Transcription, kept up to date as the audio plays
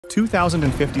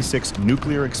2,056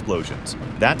 nuclear explosions.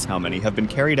 That's how many have been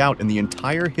carried out in the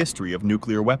entire history of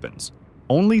nuclear weapons.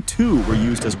 Only 2 were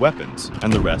used as weapons,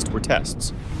 and the rest were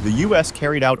tests. The US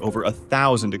carried out over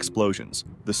 1,000 explosions,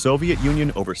 the Soviet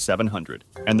Union over 700,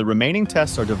 and the remaining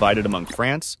tests are divided among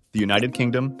France, the United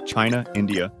Kingdom, China,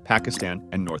 India, Pakistan,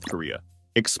 and North Korea.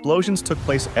 Explosions took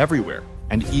place everywhere,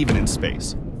 and even in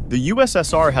space. The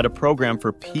USSR had a program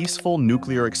for peaceful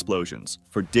nuclear explosions,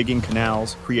 for digging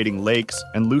canals, creating lakes,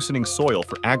 and loosening soil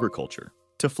for agriculture.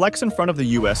 To flex in front of the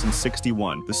US in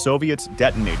 '61, the Soviets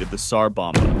detonated the Tsar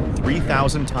Bomba,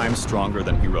 3,000 times stronger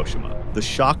than Hiroshima. The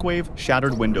shockwave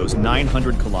shattered windows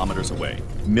 900 kilometers away.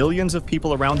 Millions of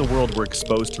people around the world were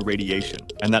exposed to radiation,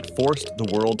 and that forced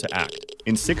the world to act.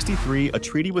 In '63, a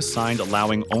treaty was signed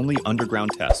allowing only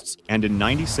underground tests, and in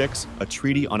 '96, a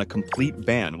treaty on a complete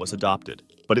ban was adopted.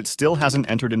 But it still hasn't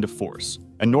entered into force,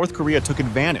 and North Korea took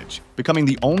advantage, becoming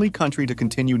the only country to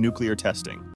continue nuclear testing.